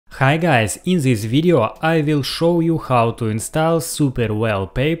Hi guys, in this video I will show you how to install super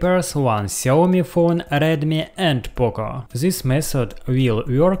wallpapers on Xiaomi phone, Redmi and Poco. This method will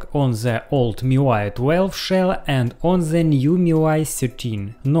work on the old MIUI 12 shell and on the new MIUI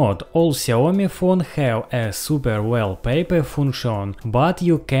 13. Not all Xiaomi phones have a super wallpaper function, but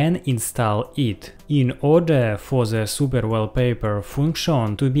you can install it. In order for the super wallpaper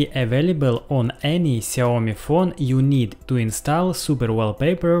function to be available on any Xiaomi phone, you need to install super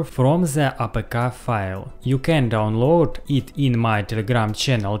wallpaper from the APK file. You can download it in my Telegram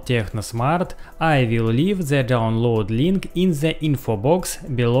channel Techno. I will leave the download link in the info box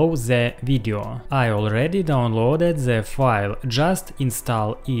below the video. I already downloaded the file, just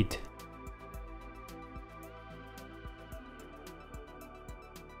install it.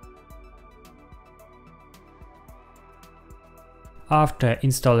 After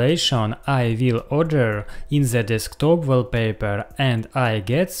installation, I will order in the desktop wallpaper and I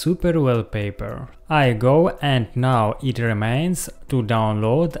get super wallpaper. I go and now it remains to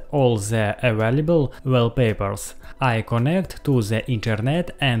download all the available wallpapers. I connect to the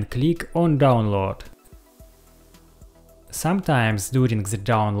internet and click on download. Sometimes during the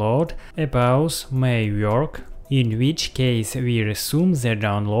download a pause may work, in which case we resume the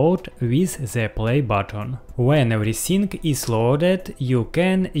download with the play button. When everything is loaded, you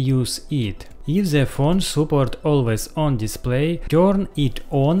can use it. If the phone supports always on display, turn it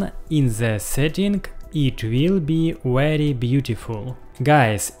on in the setting, it will be very beautiful.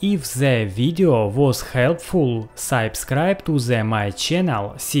 Guys, if the video was helpful, subscribe to my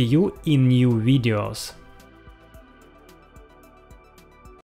channel. See you in new videos.